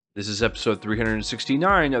This is episode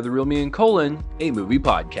 369 of The Real Me and Colin, a movie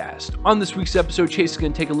podcast. On this week's episode, Chase is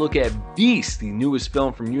going to take a look at Beast, the newest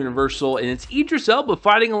film from Universal, and it's Idris Elba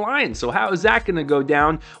fighting a lion. So how is that going to go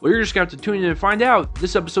down? Well, you're just going to have to tune in and find out.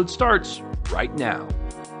 This episode starts right now.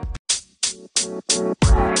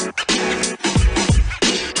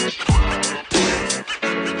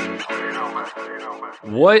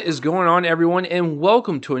 What is going on, everyone, and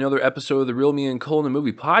welcome to another episode of the Real Me and Colin, a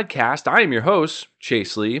movie podcast. I am your host,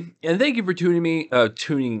 Chase Lee, and thank you for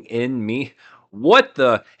tuning in me. What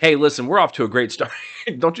the? Hey, listen, we're off to a great start.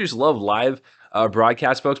 Don't you just love live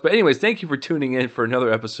broadcast, folks? But anyways, thank you for tuning in for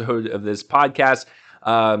another episode of this podcast.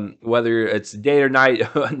 Whether it's day or night,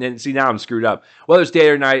 and see, now I'm screwed up. Whether it's day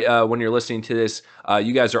or night, when you're listening to this,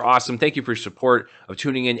 you guys are awesome. Thank you for your support of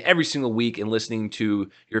tuning in every single week and listening to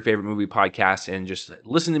your favorite movie podcast and just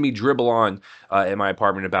listen to me dribble on in my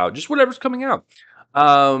apartment about just whatever's coming out.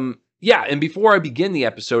 Yeah, and before I begin the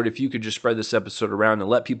episode, if you could just spread this episode around and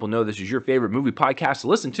let people know this is your favorite movie podcast to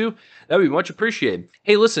listen to, that would be much appreciated.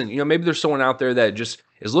 Hey, listen, maybe there's someone out there that just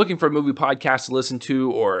is looking for a movie podcast to listen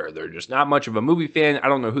to, or they're just not much of a movie fan. I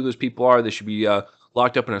don't know who those people are. They should be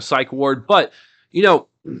locked up in a psych ward. But,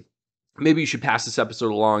 maybe you should pass this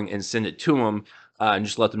episode along and send it to them and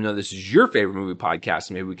just let them know this is your favorite movie podcast.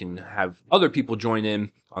 Maybe we can have other people join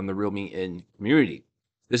in on the Real Me In community.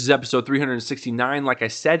 This is episode 369. Like I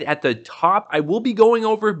said at the top, I will be going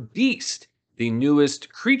over Beast, the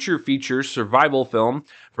newest creature feature survival film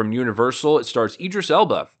from Universal. It stars Idris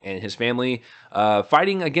Elba and his family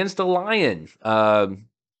fighting against a lion.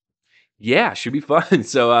 Should be fun.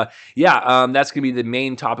 So, that's going to be the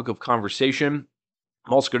main topic of conversation.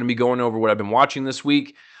 I'm also going to be going over what I've been watching this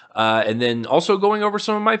week, and then also going over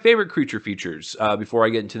some of my favorite creature features before I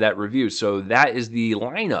get into that review. So that is the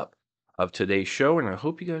lineup of today's show, and I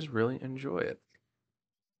hope you guys really enjoy it.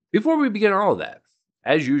 Before we begin all of that,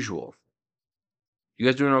 as usual, you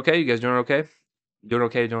guys doing okay? Doing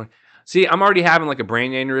okay? See, I'm already having like a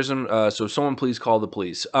brain aneurysm, so someone please call the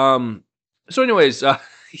police. I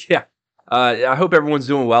hope everyone's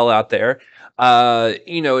doing well out there.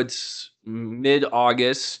 It's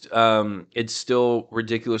mid-August. It's still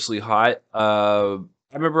ridiculously hot.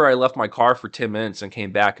 I remember I left my car for 10 minutes and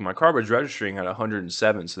came back, and my car was registering at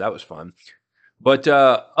 107, so that was fun. But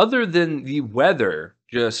other than the weather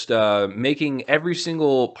just making every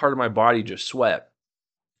single part of my body just sweat,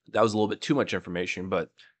 that was a little bit too much information, but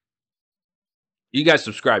you guys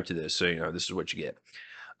subscribe to this, so this is what you get.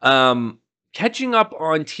 Catching up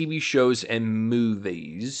on TV shows and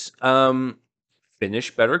movies.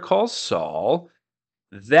 Finished Better Call Saul.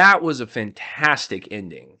 That was a fantastic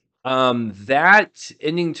ending. That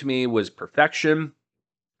ending to me was perfection.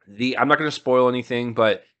 I'm not going to spoil anything,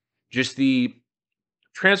 but just the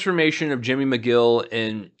transformation of Jimmy McGill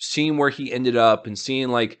and seeing where he ended up and seeing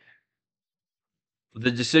like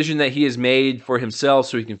the decision that he has made for himself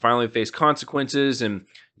so he can finally face consequences and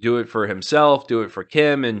do it for himself, do it for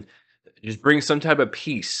Kim, and just bring some type of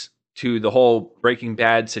peace to the whole Breaking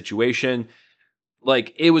Bad situation.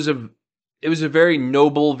 Like it was a very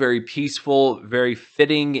noble, very peaceful, very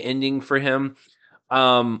fitting ending for him.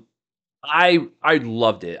 I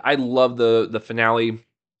loved it. I love the finale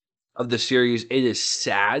of the series. It is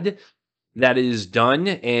sad that it is done,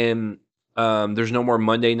 and there's no more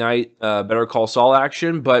Monday night Better Call Saul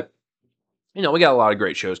action. But we got a lot of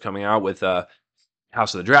great shows coming out with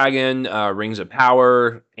House of the Dragon, Rings of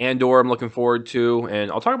Power, Andor. I'm looking forward to,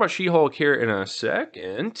 and I'll talk about She-Hulk here in a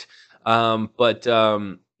second.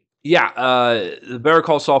 The Better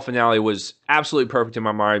Call Saul finale was absolutely perfect in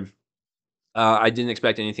my mind. I didn't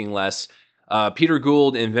expect anything less. Peter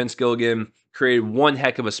Gould and Vince Gilligan created one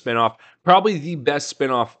heck of a spinoff, probably the best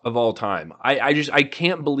spinoff of all time. I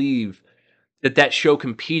can't believe that show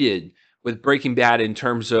competed with Breaking Bad in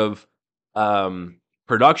terms of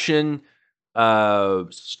production,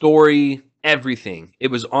 story, everything. It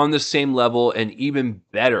was on the same level and even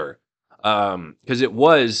better. Because it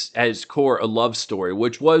was, at its core, a love story,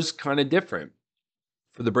 which was kind of different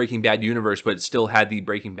for the Breaking Bad universe, but it still had the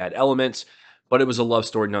Breaking Bad elements, but it was a love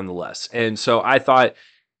story nonetheless. And so I thought,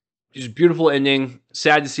 just beautiful ending,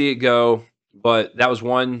 sad to see it go, but that was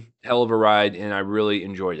one hell of a ride, and I really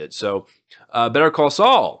enjoyed it. So Better Call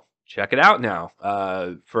Saul, check it out now.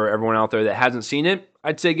 For everyone out there that hasn't seen it,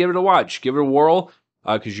 I'd say give it a watch, give it a whirl,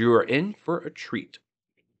 because you are in for a treat.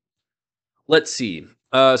 Let's see.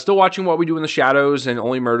 Still watching What We Do in the Shadows and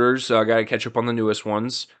Only Murders. Got to catch up on the newest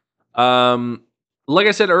ones. Like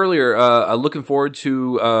I said earlier, looking forward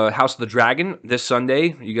to House of the Dragon this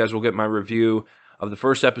Sunday. You guys will get my review of the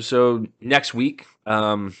first episode next week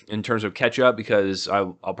in terms of catch up, because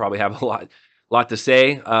I'll probably have a lot to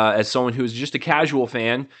say. As someone who's just a casual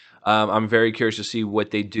fan, I'm very curious to see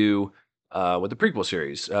what they do with the prequel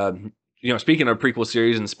series. Speaking of prequel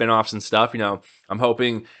series and spinoffs and stuff, I'm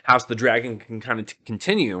hoping House of the Dragon can kind of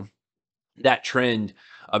continue that trend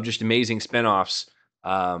of just amazing spinoffs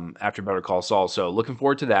after Better Call Saul. So looking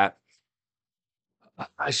forward to that.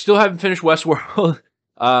 I still haven't finished Westworld.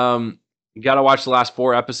 um, Got to watch the last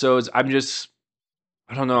 4 episodes. I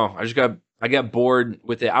don't know. I got bored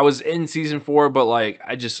with it. I was in season 4, but like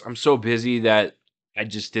I'm so busy that I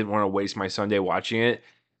just didn't want to waste my Sunday watching it.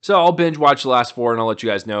 So I'll binge watch the last 4 and I'll let you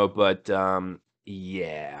guys know. But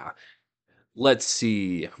yeah. Let's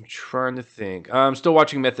see. I'm trying to think. I'm still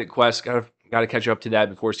watching Mythic Quest. Gotta catch up to that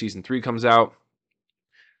before season 3 comes out.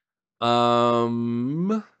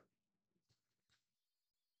 Um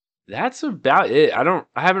that's about it. I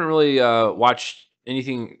haven't really watched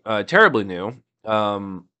anything terribly new.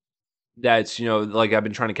 That's, like I've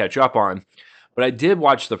been trying to catch up on. But I did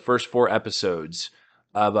watch the first 4 episodes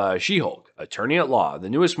of She-Hulk, Attorney at Law, the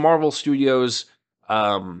newest Marvel Studios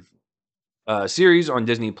series on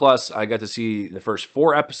Disney Plus. I got to see the first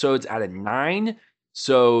 4 episodes out of 9.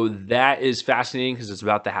 So that is fascinating because it's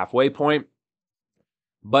about the halfway point.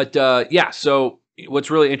 But yeah, so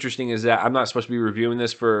what's really interesting is that I'm not supposed to be reviewing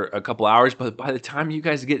this for a couple hours, but by the time you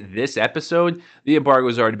guys get this episode, the embargo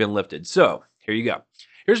has already been lifted. So here you go.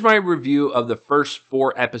 Here's my review of the first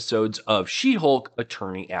 4 episodes of She-Hulk,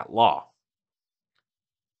 Attorney at Law.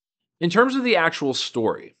 In terms of the actual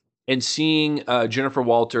story and seeing Jennifer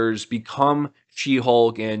Walters become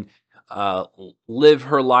She-Hulk and live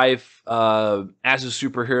her life as a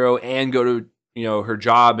superhero and go to her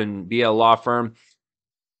job and be at a law firm,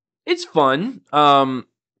 it's fun.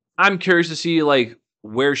 I'm curious to see like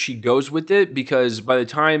where she goes with it, because by the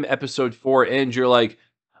time episode 4 ends, you're like,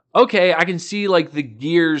 okay, I can see like the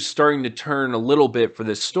gears starting to turn a little bit for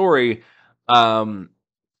this story. Um,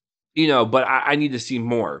 but I need to see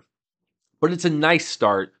more. But it's a nice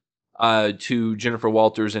start to Jennifer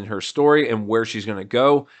Walters and her story and where she's going to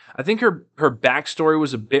go. I think her backstory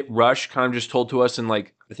was a bit rushed, kind of just told to us in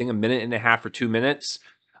like I think a minute and a half or 2 minutes.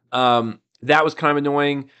 That was kind of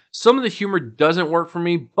annoying. Some of the humor doesn't work for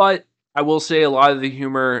me, but I will say a lot of the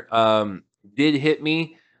humor did hit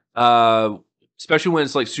me, especially when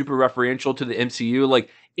it's like super referential to the MCU. Like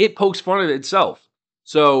it pokes fun at itself.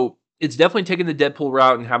 So it's definitely taking the Deadpool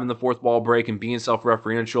route and having the fourth wall break and being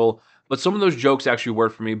self-referential. But some of those jokes actually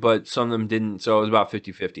worked for me, but some of them didn't. So it was about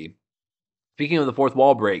 50-50. Speaking of the fourth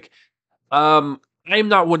wall break, I am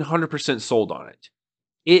not 100% sold on it.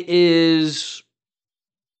 It is,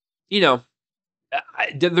 you know,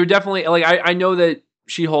 they're definitely like I know that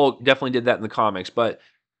She-Hulk definitely did that in the comics, but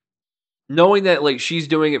knowing that like she's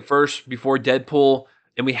doing it first before Deadpool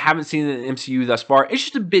and we haven't seen it in the MCU thus far, it's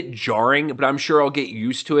just a bit jarring, but I'm sure I'll get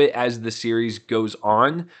used to it as the series goes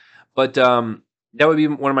on. But that would be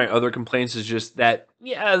one of my other complaints, is just that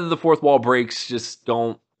yeah, the fourth wall breaks just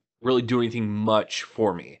don't really do anything much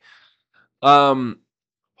for me.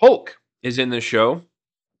 Hulk is in this show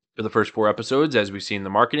for the first 4 episodes, as we've seen in the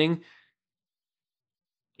marketing.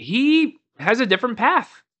 He has a different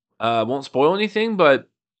path. Won't spoil anything, but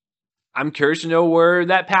I'm curious to know where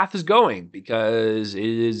that path is going because it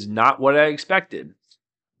is not what I expected.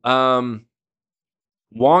 Um,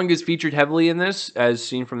 Wong is featured heavily in this, as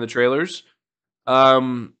seen from the trailers.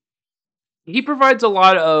 Um, he provides a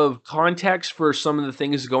lot of context for some of the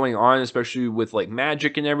things going on, especially with like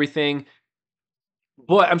magic and everything.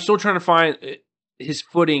 But I'm still trying to find his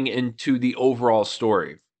footing into the overall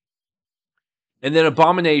story. And then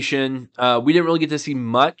Abomination, we didn't really get to see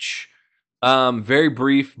much. Very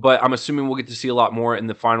brief, but I'm assuming we'll get to see a lot more in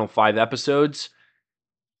the final 5 episodes.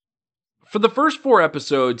 For the first 4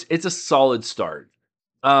 episodes, it's a solid start.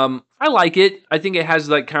 I like it. I think it has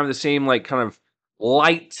like kind of the same like kind of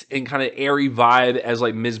light and kind of airy vibe as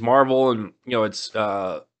like Ms. Marvel, and it's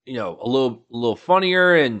a little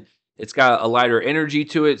funnier and it's got a lighter energy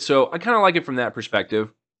to it. So I kind of like it from that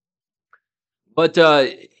perspective. But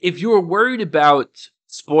if you were worried about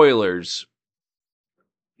spoilers,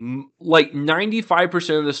 like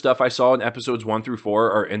 95% of the stuff I saw in episodes 1 through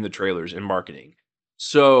 4 are in the trailers and marketing.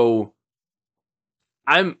 So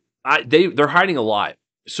they're hiding a lot.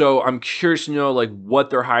 So I'm curious to know like what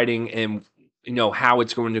they're hiding and how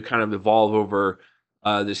it's going to kind of evolve over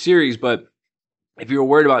the series. But if you're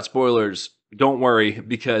worried about spoilers, don't worry,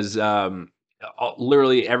 because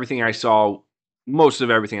literally everything I saw, most of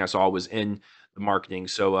everything I saw was in the marketing.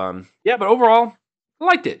 So yeah, but overall, I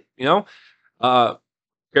liked it.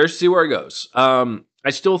 Curious to see where it goes. I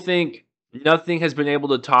still think nothing has been able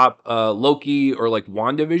to top Loki or like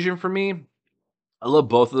WandaVision for me. I love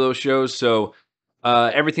both of those shows, so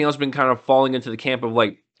Everything else been kind of falling into the camp of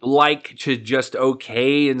like to just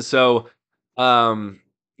okay, and so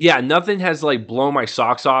yeah, nothing has like blown my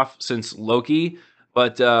socks off since Loki,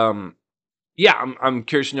 but yeah, I'm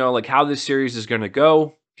curious to know like how this series is going to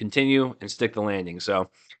go, continue, and stick the landing. So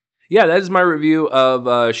yeah, that is my review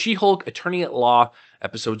of She-Hulk: Attorney at Law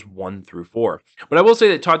episodes 1 through 4. But I will say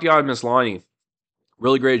that Tatiana Maslany,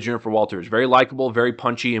 really great as Jennifer Walters, very likable, very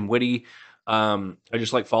punchy and witty. I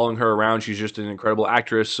just like following her around. She's just an incredible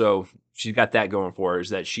actress, so she's got that going for her, is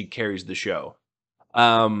that she carries the show.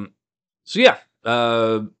 Um, so yeah,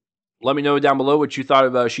 let me know down below what you thought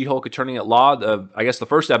of She-Hulk: Attorney at Law. I guess the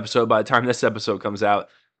first episode by the time this episode comes out.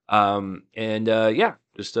 And yeah,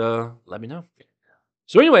 just let me know.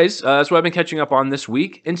 So, anyways, that's what I've been catching up on this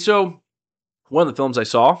week. And so, one of the films I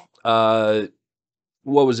saw, what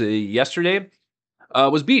was it, yesterday,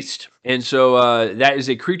 was Beast. And so, that is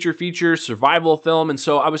a creature feature survival film. And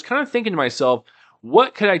so, I was kind of thinking to myself,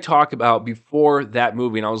 what could I talk about before that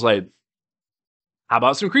movie? And I was like, how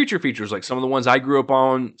about some creature features, like some of the ones I grew up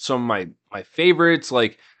on, some of my favorites,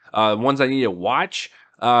 like ones I need to watch.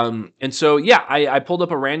 And so, yeah, I pulled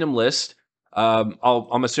up a random list.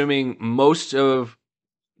 I'm assuming most of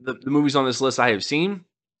the movies on this list I have seen.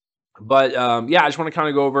 But yeah, I just want to kind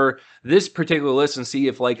of go over this particular list and see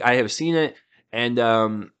if like I have seen it, and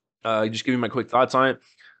just give you my quick thoughts on it.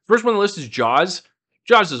 First one on the list is Jaws.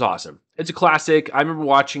 Jaws is awesome. It's a classic. I remember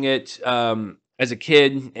watching it as a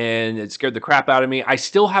kid, and it scared the crap out of me. I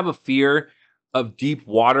still have a fear of deep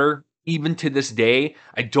water, even to this day.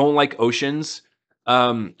 I don't like oceans.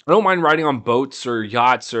 I don't mind riding on boats or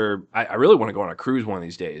yachts, or I really want to go on a cruise one of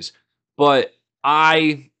these days. But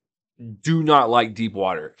I do not like deep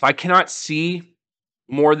water. If I cannot see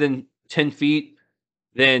more than 10 feet,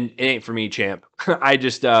 then it ain't for me, champ. I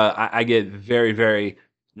just I get very, very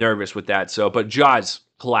nervous with that. So, but Jaws,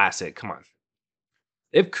 classic. Come on.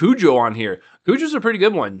 They have Cujo on here. Cujo's a pretty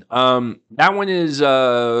good one. That one is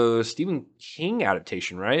Stephen King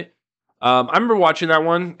adaptation, right? I remember watching that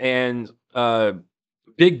one, and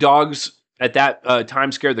Big Dogs at that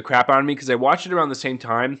time scared the crap out of me because I watched it around the same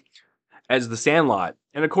time as The Sandlot.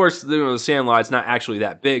 And of course, The Sandlot's not actually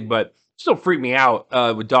that big, but still freaked me out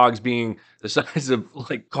with dogs being the size of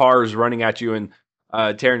like cars running at you and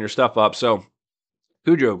tearing your stuff up. So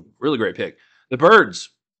Cujo, really great pick. The Birds,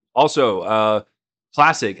 also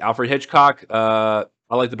classic. Alfred Hitchcock. I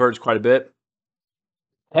like The Birds quite a bit.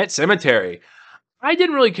 Pet Cemetery. I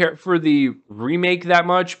didn't really care for the remake that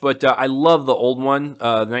much, but I love the old one,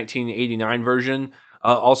 the 1989 version.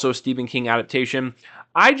 Also, Stephen King adaptation.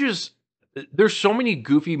 I just there's so many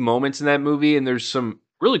goofy moments in that movie, and there's some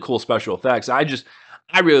really cool special effects. I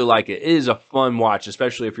really like it. It is a fun watch,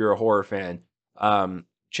 especially if you're a horror fan.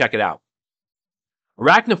 Check it out.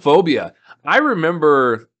 Arachnophobia. I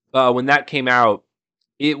remember when that came out.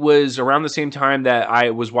 It was around the same time that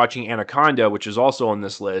I was watching Anaconda, which is also on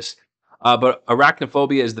this list. But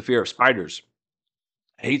arachnophobia is the fear of spiders.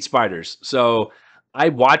 I hate spiders. So I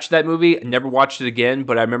watched that movie, never watched it again,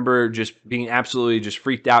 but I remember just being absolutely just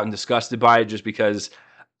freaked out and disgusted by it just because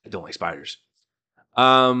I don't like spiders.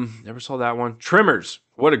 Never saw that one. Tremors.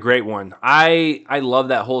 What a great one. I love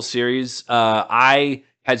that whole series. I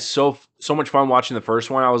had so much fun watching the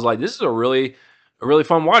first one. I was like, this is a really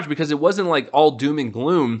fun watch because it wasn't like all doom and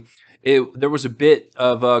gloom. There was a bit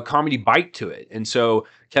of a comedy bite to it, and so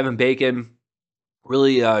Kevin Bacon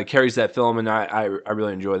really carries that film, and I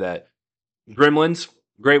really enjoy that. Gremlins,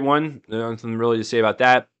 great one. Nothing really to say about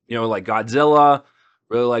that. You know, like Godzilla,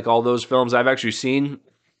 really like all those films. I've actually seen,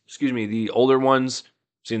 excuse me, the older ones,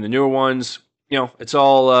 seen the newer ones. You know, it's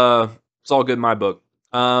all good in my book.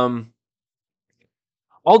 All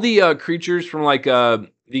the creatures from like the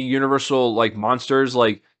Universal like monsters,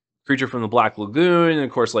 like Creature from the Black Lagoon, and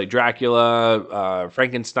of course like Dracula,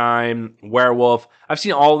 Frankenstein, Werewolf. I've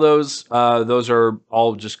seen all those. Those are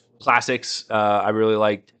all just classics. I really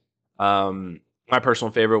liked. My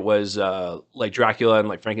personal favorite was like Dracula and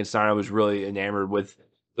like Frankenstein. I was really enamored with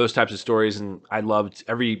those types of stories, and I loved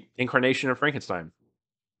every incarnation of Frankenstein.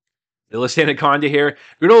 The list Anaconda here.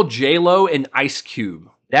 Good old J Lo and Ice Cube.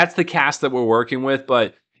 That's the cast that we're working with.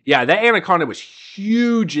 But yeah, that Anaconda was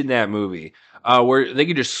huge in that movie, where they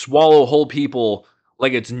could just swallow whole people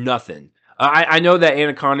like it's nothing. I know that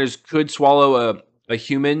anacondas could swallow a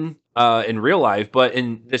human in real life, but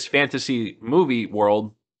in this fantasy movie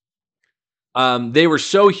world, they were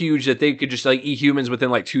so huge that they could just like eat humans within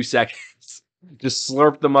like 2 seconds, just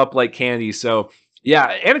slurp them up like candy. So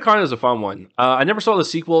yeah, Anaconda is a fun one. I never saw the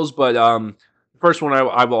sequels, but the first one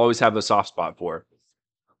I will always have a soft spot for.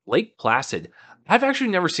 Lake Placid. I've actually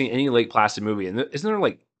never seen any Lake Placid movie, and isn't there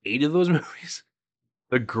like 8 of those movies?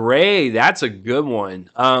 The Gray, that's a good one.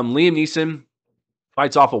 Liam Neeson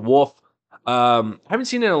fights off a wolf. I haven't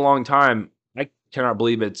seen it in a long time. I cannot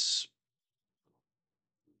believe it's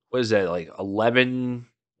what is that, like 11?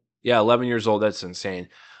 Yeah, 11 years old. That's insane.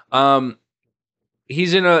 Um,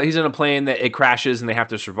 he's in a plane that it crashes and they have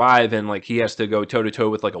to survive, and like he has to go toe to toe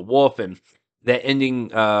with like a wolf, and that ending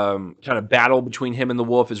kind of battle between him and the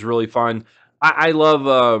wolf is really fun. I love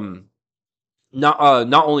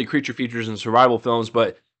not only creature features and survival films,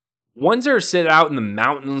 but ones that are set out in the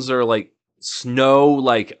mountains or like snow.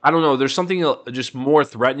 Like I don't know, there's something just more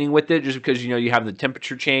threatening with it, just because you have the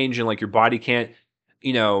temperature change and like your body can't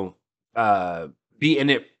you know uh be in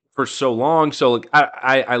it for so long. So like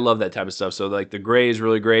I love that type of stuff. So like the Gray is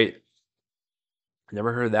really great.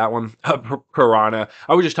 Never heard of that one. Piranha.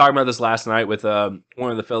 I was just talking about this last night with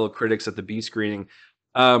one of the fellow critics at the B screening.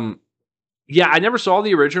 Um, yeah, I never saw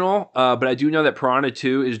the original, but I do know that Piranha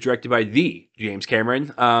 2 is directed by the James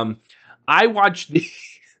Cameron. I watched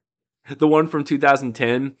the one from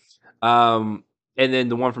 2010, and then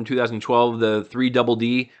the one from 2012, the 3 Double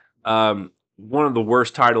D. One of the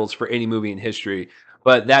worst titles for any movie in history.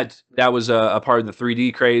 But that was a part of the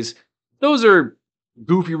 3D craze. Those are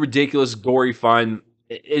goofy, ridiculous, gory fun.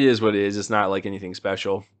 It is what it is. It's not like anything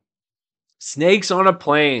special. Snakes on a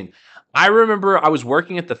Plane. I remember I was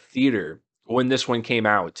working at the theater when this one came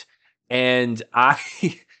out, and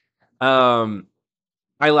um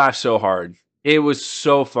I laughed so hard. It was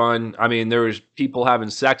so fun. I mean, there was people having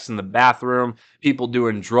sex in the bathroom, people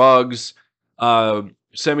doing drugs. Uh,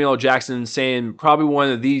 Samuel L. Jackson saying probably one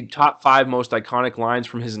of the top 5 most iconic lines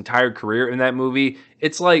from his entire career in that movie.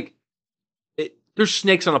 It's like there's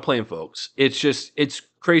snakes on a plane, folks. It's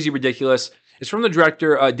crazy ridiculous. It's from the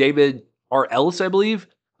director David R. Ellis, I believe.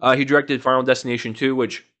 He directed Final Destination 2,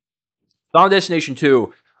 which Final Destination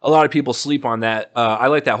 2, a lot of people sleep on that. I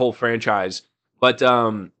like that whole franchise, but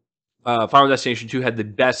Final Destination 2 had the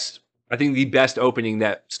best, I think the best opening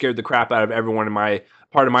that scared the crap out of everyone in my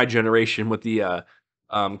part of my generation with the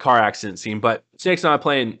car accident scene. But Snakes on a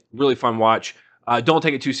Plane, really fun watch. Don't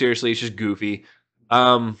take it too seriously. It's just goofy.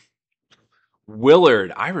 Um,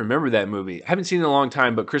 Willard, I remember that movie. I haven't seen it in a long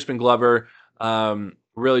time, but Crispin Glover,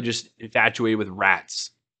 really just infatuated with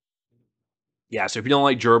rats. Yeah, so if you don't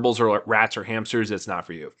like gerbils or like rats or hamsters, it's not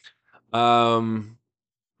for you. Um,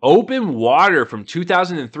 Open Water from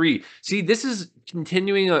 2003. See, this is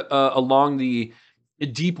continuing along the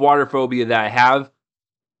deep water phobia that I have.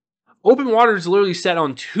 Open Water is literally set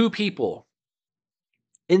on 2 people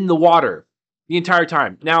in the water the entire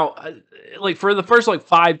time. Now, like for the first like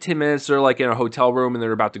 5-10 minutes, they're like in a hotel room and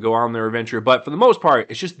they're about to go on their adventure. But for the most part,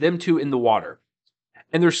 it's just them 2 in the water.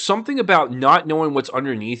 And there's something about not knowing what's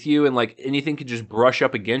underneath you, and like anything could just brush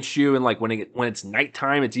up against you. And like when it's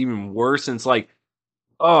nighttime, it's even worse. And it's like,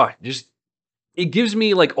 oh, just it gives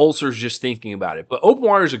me like ulcers just thinking about it. But Open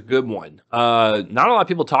Water is a good one. Not a lot of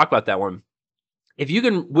people talk about that one. If you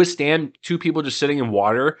can withstand 2 people just sitting in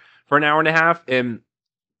water for an hour and a half and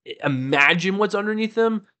imagine what's underneath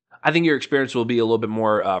them, I think your experience will be a little bit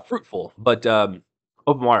more fruitful. But Open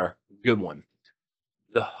Water, good one.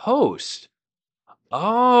 The Host.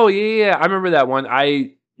 Oh yeah, yeah, I remember that one.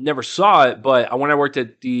 I never saw it, but when I worked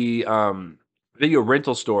at the video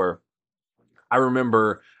rental store, I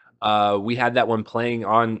remember we had that one playing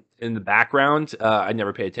on in the background. I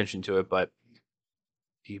never paid attention to it, but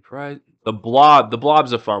Deep Fried, The Blob. The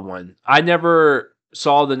Blob's a fun one. I never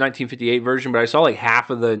saw the 1958 version, but I saw like half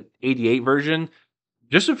of the 88 version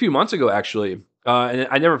just a few months ago, actually. And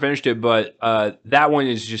I never finished it, but that one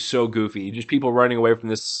is just so goofy. Just people running away from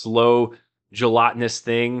this slow, gelatinous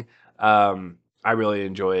thing. I really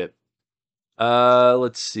enjoy it.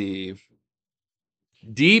 Let's see.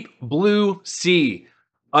 Deep Blue Sea.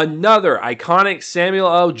 Another iconic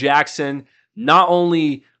Samuel L. Jackson, not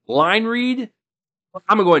only line read,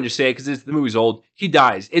 I'm gonna go ahead and just say it because the movie's old. He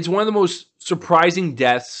dies. It's one of the most surprising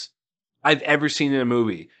deaths I've ever seen in a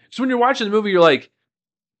movie. So when you're watching the movie, you're like,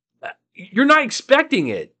 you're not expecting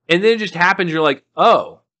it, and then it just happens. You're like,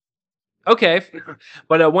 oh, okay.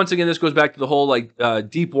 But once again, this goes back to the whole like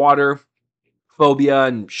deep water phobia,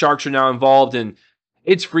 and sharks are now involved, and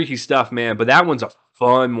it's freaky stuff, man. But that one's a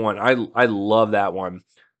fun one. I love that one.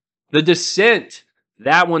 The Descent.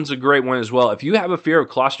 That one's a great one as well. If you have a fear of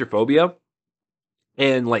claustrophobia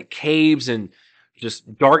and like caves and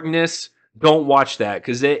just darkness, don't watch that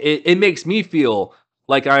because it makes me feel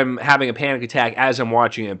like I'm having a panic attack as I'm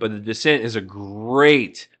watching it. But The Descent is a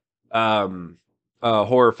great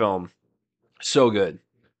horror film. So good.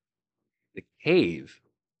 The Cave.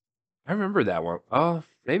 I remember that one. Oh,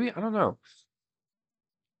 maybe I don't know.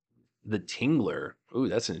 The Tingler. Ooh,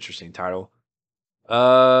 that's an interesting title.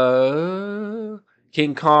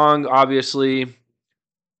 King Kong, obviously.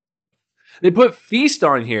 They put Feast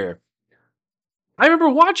on here. I remember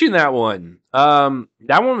watching that one.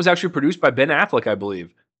 That one was actually produced by Ben Affleck, I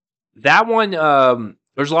believe. That one,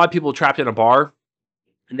 there's a lot of people trapped in a bar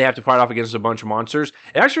and they have to fight off against a bunch of monsters.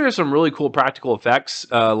 It actually has some really cool practical effects,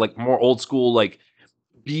 like more old school, like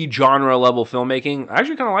B genre level filmmaking. I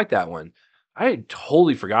actually kind of like that one. I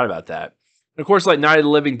totally forgot about that. And of course, like Night of the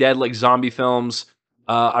Living Dead, like zombie films,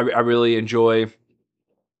 I really enjoy.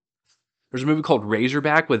 There's a movie called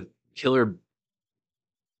Razorback with killer,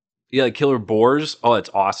 yeah, like killer boars. Oh, it's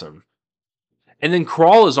awesome. And then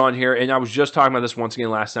Crawl is on here, and I was just talking about this once again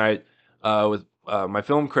last night with my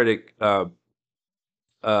film critic uh,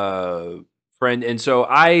 friend, and so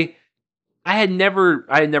I had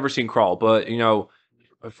never seen Crawl, but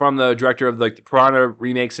from the director of like the Piranha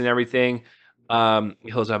remakes and everything,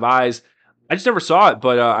 Hills Have Eyes. I just never saw it,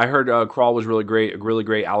 but I heard Crawl was really great, a really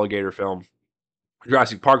great alligator film.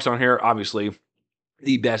 Jurassic Park's on here, obviously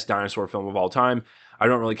the best dinosaur film of all time. I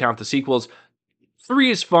don't really count the sequels.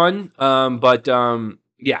 Three is fun, but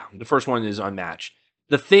yeah, the first one is unmatched.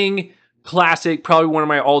 The Thing, classic, probably one of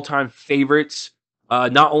my all-time favorites.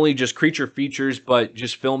 Not only just creature features, but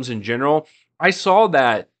just films in general. I saw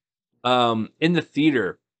that in the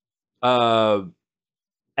theater. Uh,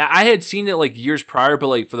 I had seen it like years prior, but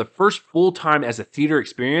like for the first full time as a theater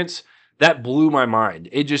experience, that blew my mind.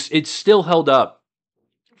 It still held up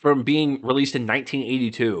from being released in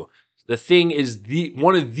 1982. The Thing is the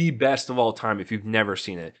one of the best of all time if you've never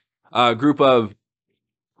seen it. A group of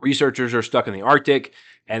researchers are stuck in the Arctic,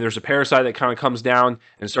 and there's a parasite that kind of comes down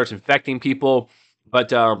and starts infecting people,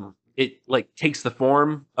 but it like takes the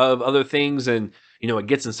form of other things, and it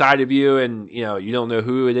gets inside of you, and you don't know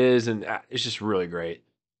who it is, and it's just really great.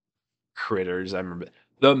 Critters, I remember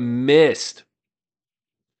The Mist.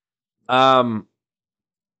 Um,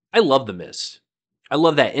 I love The Mist. I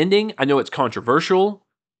love that ending. I know it's controversial.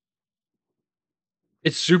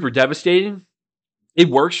 It's super devastating. It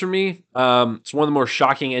works for me. It's one of the more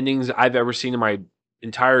shocking endings I've ever seen in my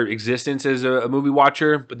entire existence as a movie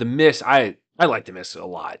watcher. But The Mist, I like The Mist a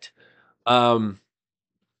lot. Um,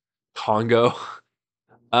 Congo,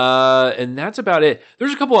 and that's about it.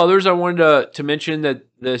 There's a couple others I wanted to mention that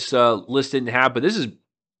this list didn't have, but this is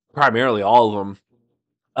primarily all of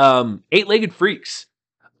them. Eight-Legged Freaks,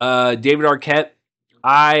 David Arquette.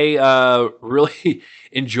 I really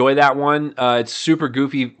enjoy that one. It's super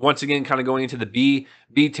goofy. Once again, kind of going into the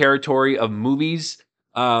B territory of movies.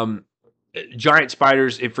 Giant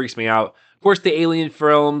spiders, it freaks me out. Of course, the Alien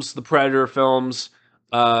films, the Predator films.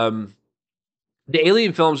 Um, the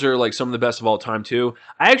Alien films are like some of the best of all time too.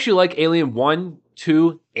 I actually like Alien 1,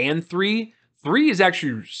 2, and 3. 3 is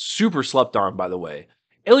actually super slept on, by the way.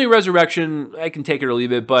 Alien Resurrection, I can take it or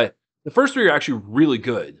leave it, but the first three are actually really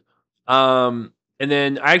good. And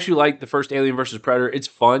then I actually like the first Alien versus Predator. It's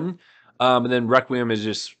fun. And then Requiem is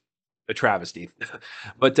just a travesty.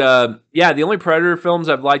 But yeah, the only Predator films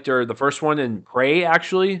I've liked are the first one and Prey,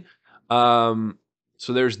 actually. So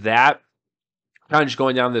there's that. Kind of just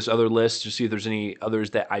going down this other list to see if there's any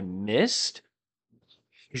others that I missed.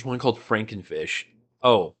 There's one called Frankenfish.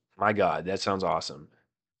 Oh my god, that sounds awesome.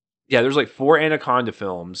 Yeah, there's like 4 Anaconda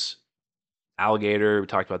films. Alligator, we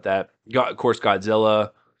talked about that. Got, of course,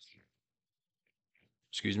 Godzilla.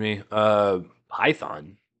 Excuse me.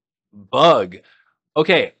 Python. Bug.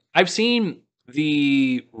 Okay, I've seen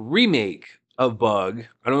the remake of Bug.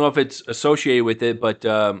 I don't know if it's associated with it, but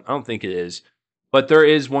I don't think it is. But there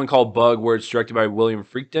is one called Bug where it's directed by William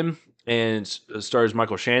Friedkin and stars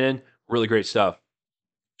Michael Shannon. Really great stuff.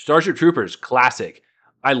 Starship Troopers, classic.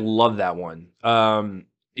 I love that one.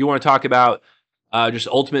 You want to talk about just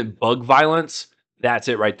ultimate bug violence? That's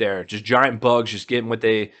it right there. Just giant bugs just getting what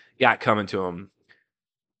they got coming to them.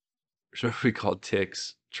 There's a movie called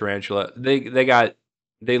Ticks, Tarantula. They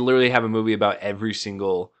literally have a movie about every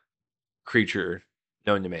single creature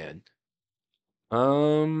known to man.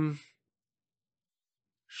 Um,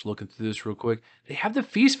 just looking through this real quick. They have the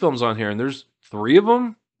Feast films on here, and there's 3 of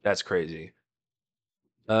them. That's crazy.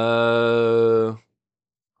 I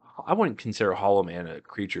wouldn't consider Hollow Man a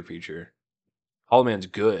creature feature. Hollow Man's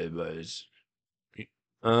good, but it's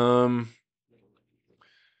um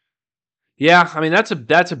yeah, I mean that's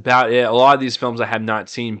about it. A lot of these films I have not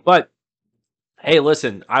seen, but hey,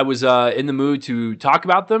 listen, I was in the mood to talk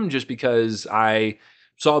about them just because I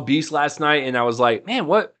saw Beast last night and I was like, man,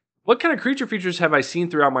 what kind of creature features have I seen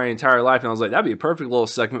throughout my entire life? And I was like, that'd be a perfect little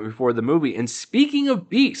segment before the movie. And speaking of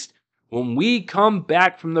Beast, when we come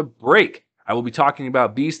back from the break, I will be talking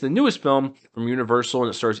about Beast, the newest film from Universal, and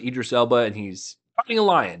it stars Idris Elba, and he's fighting a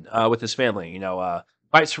lion with his family.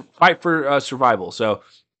 Fight for survival. So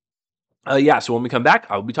Yeah, so when we come back,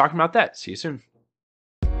 I'll be talking about that. See you soon.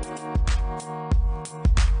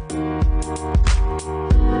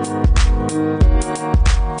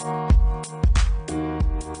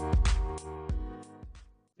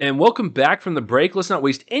 And welcome back from the break. Let's not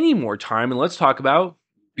waste any more time and let's talk about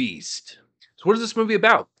Beast. So, what is this movie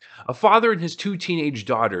about? A father and his two teenage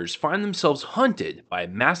daughters find themselves hunted by a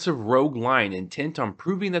massive rogue lion intent on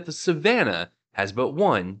proving that the savannah has but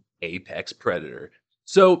one apex predator.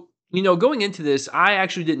 So, going into this, I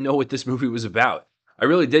actually didn't know what this movie was about. I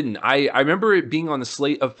really didn't. I remember it being on the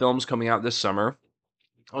slate of films coming out this summer.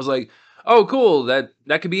 I was like, "Oh, cool! That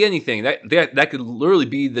could be anything. That could literally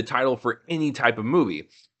be the title for any type of movie."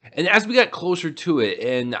 And as we got closer to it,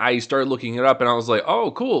 and I started looking it up, and I was like,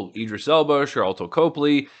 "Oh, cool! Idris Elba, Charlton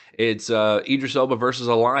Copley. It's Idris Elba versus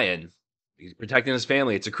a lion. He's protecting his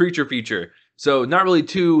family. It's a creature feature, so not really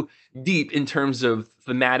too deep in terms of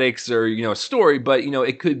thematics or story, but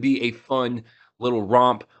it could be a fun little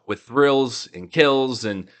romp with thrills and kills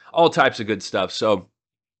and all types of good stuff. So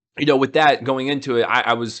with that going into it,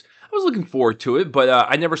 I was looking forward to it, but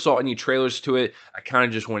I never saw any trailers to it. I kind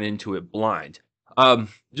of just went into it blind.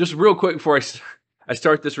 Just real quick before I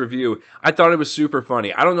start this review, I thought it was super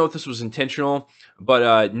funny. I don't know if this was intentional,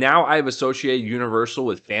 but now I've associated Universal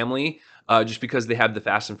with family, just because they have the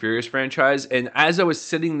Fast and Furious franchise. And as I was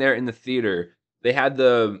sitting there in the theater, they had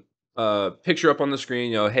the picture up on the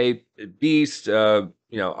screen. Hey Beast,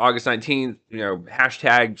 August 19th.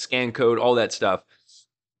 Hashtag scan code, all that stuff.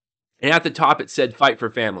 And at the top, it said "Fight for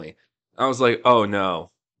Family." I was like, "Oh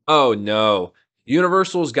no, oh no."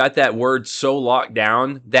 Universal's got that word so locked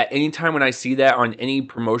down that anytime when I see that on any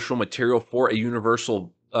promotional material for a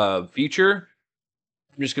Universal feature,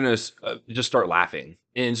 I'm just gonna just start laughing.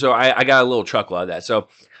 And so I got a little chuckle out of that. So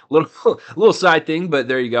little little side thing, but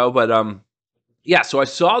there you go. But yeah. So I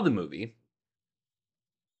saw the movie.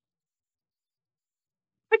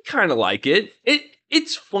 I kinda like it.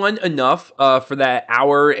 It's fun enough, for that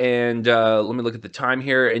hour and, let me look at the time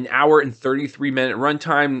here, an hour and 33-minute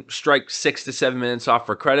runtime, strike 6 to 7 minutes off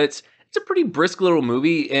for credits. It's a pretty brisk little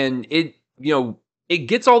movie, and it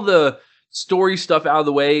gets all the story stuff out of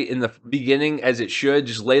the way in the beginning as it should,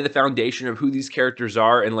 just lay the foundation of who these characters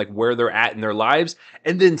are and, like, where they're at in their lives,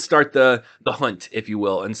 and then start the hunt, if you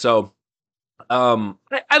will. And so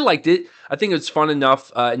I liked it. I think it's fun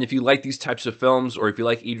enough, and if you like these types of films, or if you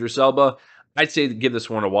like Idris Elba, I'd say to give this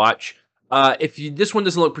one a watch. If this one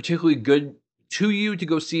doesn't look particularly good to you to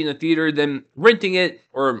go see in a theater, then renting it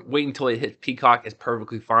or wait until it hits Peacock is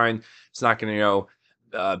perfectly fine. It's not going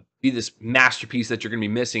to be this masterpiece that you're going to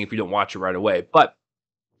be missing if you don't watch it right away. But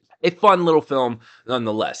a fun little film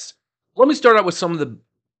nonetheless. Let me start out with some of the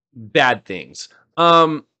bad things.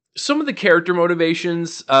 Some of the character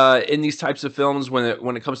motivations in these types of films, when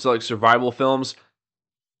it comes to like survival films,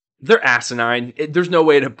 they're asinine. There's no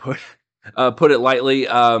way to put it lightly.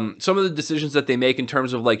 Some of the decisions that they make in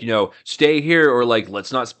terms of like stay here, or like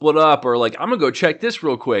let's not split up, or like I'm gonna go check this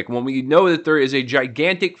real quick when we know that there is a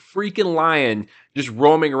gigantic freaking lion just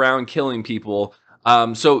roaming around killing people.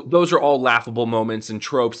 So those are all laughable moments and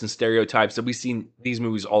tropes and stereotypes that we see in these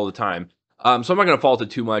movies all the time. So I'm not going to fault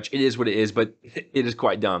it too much. It is what it is, but it is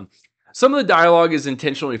quite dumb. Some of the dialogue is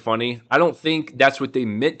intentionally funny. I don't think that's what they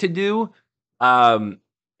meant to do. Um,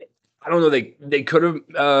 I don't know. They could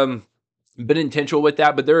have been intentional with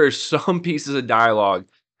that, but there are some pieces of dialogue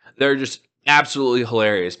that are just absolutely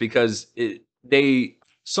hilarious because they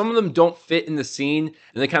some of them don't fit in the scene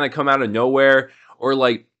and they kind of come out of nowhere, or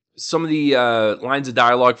like some of the lines of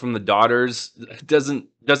dialogue from the daughters doesn't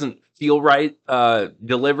feel right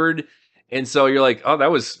delivered, and so you're like, oh, that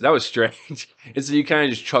was strange. And so you kind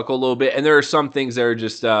of just chuckle a little bit, and there are some things that are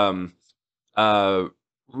just uh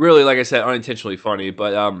really, like I said, unintentionally funny.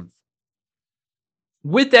 But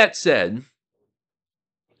with that said,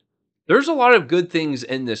 there's a lot of good things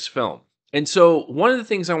in this film. And so one of the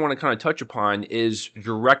things I want to kind of touch upon is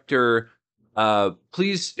director,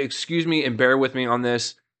 please excuse me and bear with me on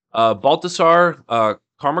this, Baltasar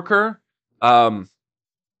Karmaker. Um,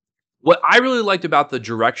 what I really liked about the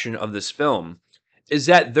direction of this film is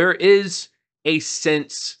that there is a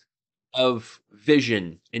sense of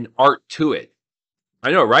vision and art to it. I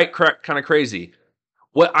know, right? Kind of crazy.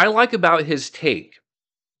 What I like about his take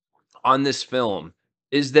on this film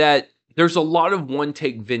is that there's a lot of one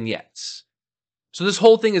take vignettes. So this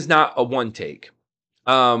whole thing is not a one take,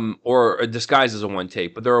 or a disguise as a one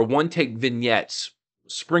take, but there are one take vignettes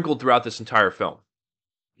sprinkled throughout this entire film.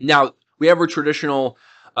 Now we have our traditional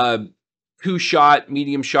uh, two shot,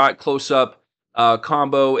 medium shot, close up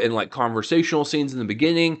combo, and like conversational scenes in the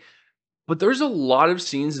beginning, but there's a lot of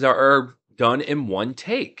scenes that are done in one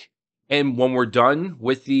take. And when we're done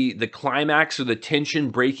with the climax or the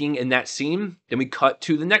tension breaking in that scene, then we cut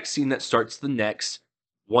to the next scene that starts the next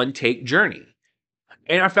one take journey.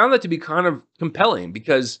 And I found that to be kind of compelling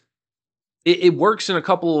because it works in a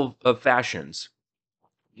couple of fashions.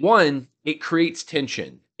 One, it creates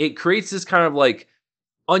tension. It creates this kind of like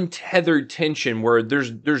untethered tension where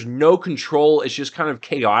there's no control. It's just kind of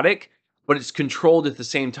chaotic, but it's controlled at the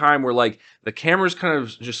same time. Where like the camera's kind of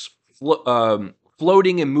just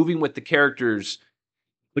floating and moving with the characters,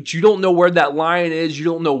 but you don't know where that line is. You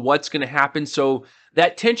don't know what's going to happen. So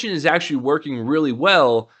that tension is actually working really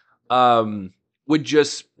well with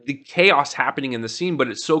just the chaos happening in the scene, but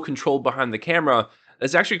it's so controlled behind the camera.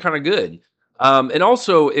 That's actually kind of good. And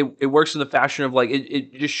also, it works in the fashion of like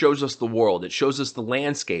it just shows us the world. It shows us the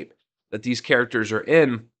landscape that these characters are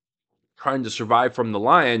in, trying to survive from the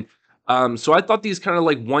lion. So I thought these kind of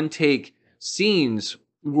like one take scenes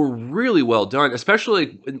were really well done,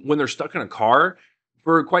 especially when they're stuck in a car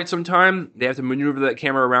for quite some time. They have to maneuver that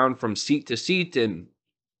camera around from seat to seat and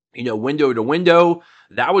window to window.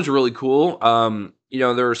 That was really cool.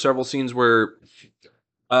 There are several scenes where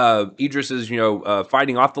Idris is,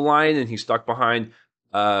 fighting off the line and he's stuck behind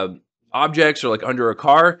uh, objects or like under a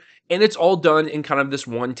car, and it's all done in kind of this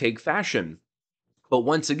one take fashion. But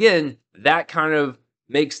once again, that kind of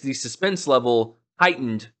makes the suspense level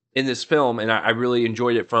heightened in this film, and I really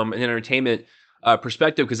enjoyed it from an entertainment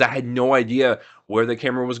perspective because I had no idea where the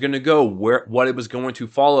camera was going to go, what it was going to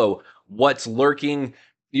follow, what's lurking,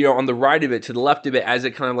 on the right of it, to the left of it, as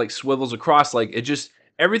it kind of like swivels across. Like it just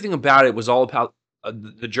everything about it was all about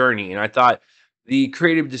the journey, and I thought the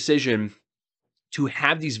creative decision to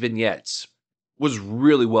have these vignettes was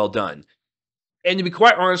really well done. And to be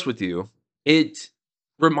quite honest with you, it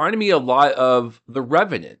reminded me a lot of The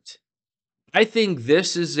Revenant. I think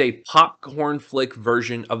this is a popcorn flick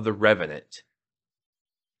version of The Revenant.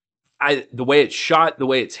 The way it's shot, the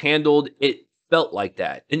way it's handled, it felt like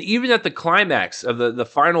that. And even at the climax of the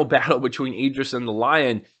final battle between Idris and the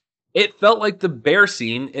lion, it felt like the bear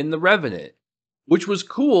scene in The Revenant, which was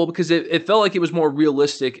cool because it felt like it was more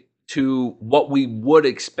realistic to what we would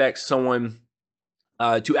expect someone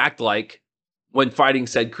to act like when fighting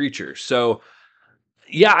said creature. So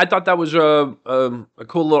yeah, I thought that was a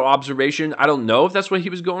cool little observation. I don't know if that's what he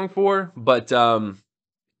was going for, but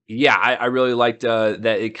yeah, I really liked that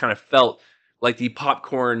it kind of felt like the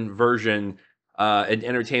popcorn version, an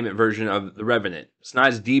entertainment version of The Revenant. It's not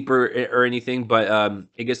as deep or anything, but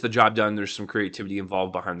it gets the job done. There's some creativity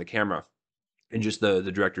involved behind the camera and just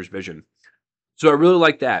the director's vision. So I really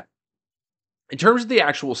like that. In terms of the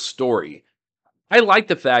actual story, I like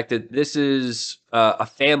the fact that this is a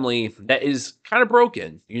family that is kind of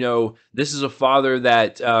broken. This is a father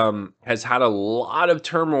that has had a lot of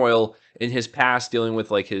turmoil in his past, dealing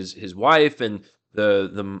with like his wife and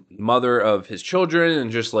the mother of his children,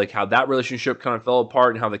 and just like how that relationship kind of fell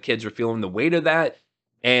apart, and how the kids are feeling the weight of that.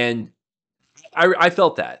 And I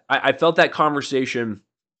felt that. I felt that conversation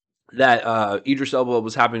that Idris Elba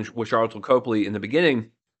was having with Charlton Copley in the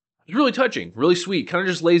beginning. It's really touching, really sweet. Kind of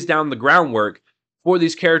just lays down the groundwork for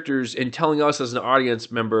these characters and telling us as an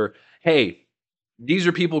audience member, hey, these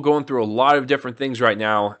are people going through a lot of different things right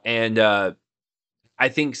now, and I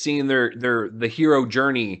think seeing the hero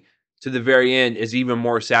journey to the very end is even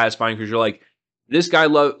more satisfying because you're like, this guy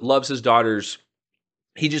loves his daughters.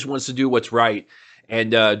 He just wants to do what's right,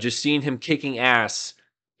 and just seeing him kicking ass,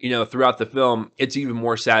 throughout the film, it's even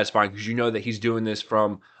more satisfying because you know that he's doing this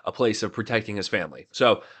from a place of protecting his family.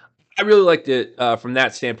 So I really liked it from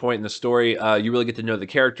that standpoint in the story. You really get to know the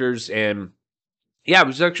characters, and yeah, it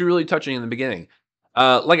was actually really touching in the beginning.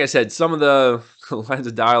 Like I said, some of the lines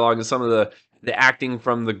of dialogue and some of the acting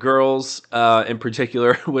from the girls in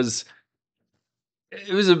particular was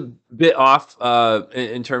a bit off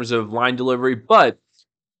in terms of line delivery, but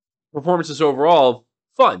performances overall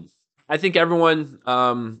fun. I think everyone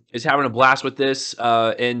is having a blast with this,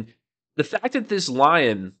 and the fact that this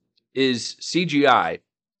lion is CGI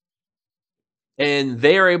and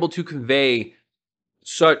they are able to convey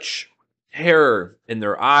such terror in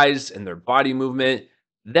their eyes and their body movement.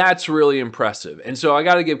 That's really impressive. And so I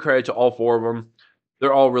got to give credit to all four of them.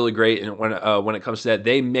 They're all really great. And when it comes to that,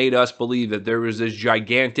 they made us believe that there was this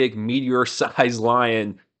gigantic meteor-sized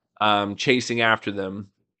lion chasing after them,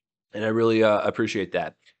 and I really appreciate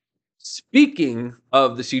that. Speaking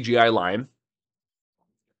of the CGI lion,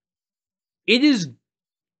 it is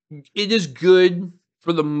it is good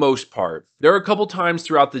for the most part. There are a couple times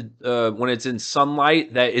throughout the when it's in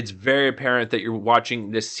sunlight that it's very apparent that you're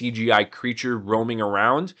watching this CGI creature roaming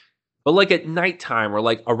around. But like at nighttime or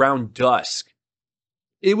like around dusk,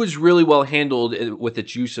 It was really well handled with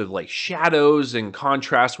its use of like shadows and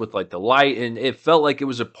contrast with like the light, and it felt like it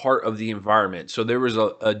was a part of the environment. So there was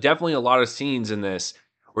a definitely a lot of scenes in this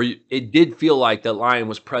where it did feel like that lion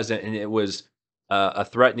was present and it was a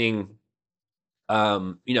threatening,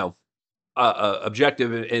 you know,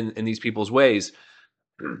 objective in these people's ways.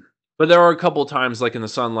 But there are a couple times, like in the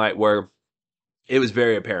sunlight, where it was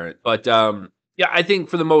very apparent. But yeah, I think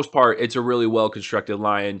for the most part, it's a really well constructed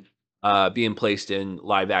lion being placed in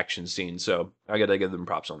live action scenes. So I got to give them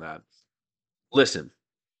props on that. Listen,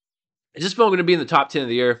 is this film going to be in the top 10 of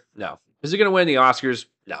the year? No. Is it going to win the Oscars?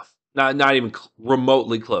 No. Not even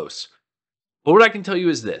remotely close. But what I can tell you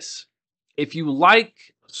is this: if you like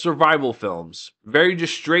survival films, very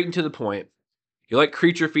just straight and to the point, you like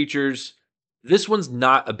creature features, this one's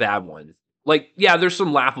not a bad one. Like, yeah, there's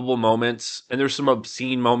some laughable moments and there's some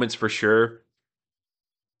obscene moments for sure.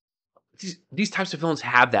 These types of films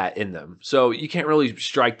have that in them. So you can't really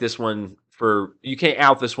strike this one for you can't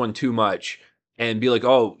out this one too much and be like,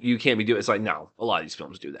 "Oh, you can't be doing." It's like, no, a lot of these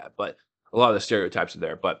films do that, but a lot of the stereotypes are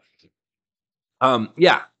there. But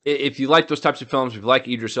yeah, if you like those types of films, if you like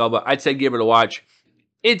Idris Elba, I'd say give it a watch.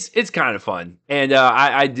 It's kind of fun, and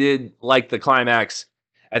I did like the climax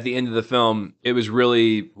at the end of the film. It was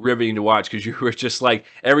really riveting to watch because you were just like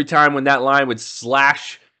every time when that line would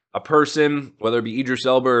slash a person, whether it be Idris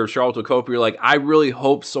Elba or Charlotte Cope, you're like, I really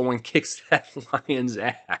hope someone kicks that lion's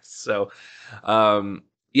ass. So,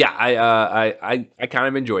 yeah, I kind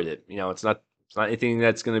of enjoyed it. You know, it's not anything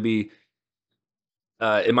that's going to be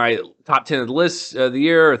in my top 10 of the list of the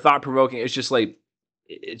year or thought provoking. It's just like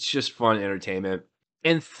it's just fun entertainment.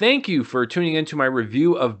 And thank you for tuning into my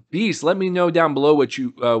review of Beast. Let me know down below what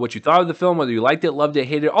you thought of the film, whether you liked it, loved it,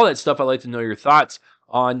 hated it, all that stuff. I'd like to know your thoughts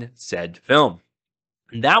on said film.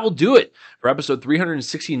 And that will do it for episode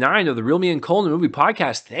 369 of the Real Me and Cole Movie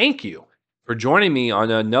Podcast. Thank you for joining me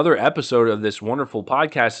on another episode of this wonderful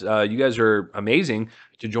podcast. You guys are amazing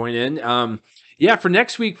to join in. Yeah, for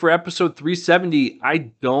next week for episode 370, I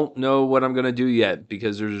don't know what I'm going to do yet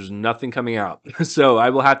because there's nothing coming out. So I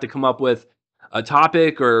will have to come up with a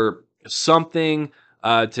topic or something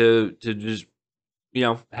to just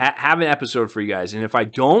have an episode for you guys. And if I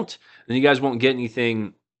don't, then you guys won't get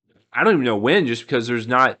anything. I don't even know when, just because there's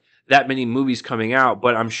not that many movies coming out.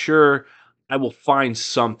 But I'm sure I will find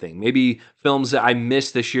something. Maybe films that I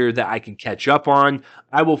missed this year that I can catch up on.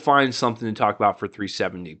 I will find something to talk about for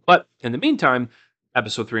 370. But in the meantime,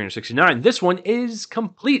 episode 369, this one is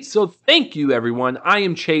complete. So thank you, everyone. I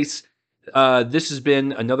am Chase. This has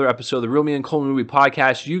been another episode of the Real Me and Cole Movie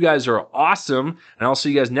Podcast. You guys are awesome. And I'll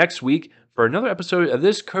see you guys next week for another episode of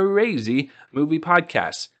this crazy movie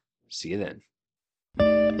podcast. See you then.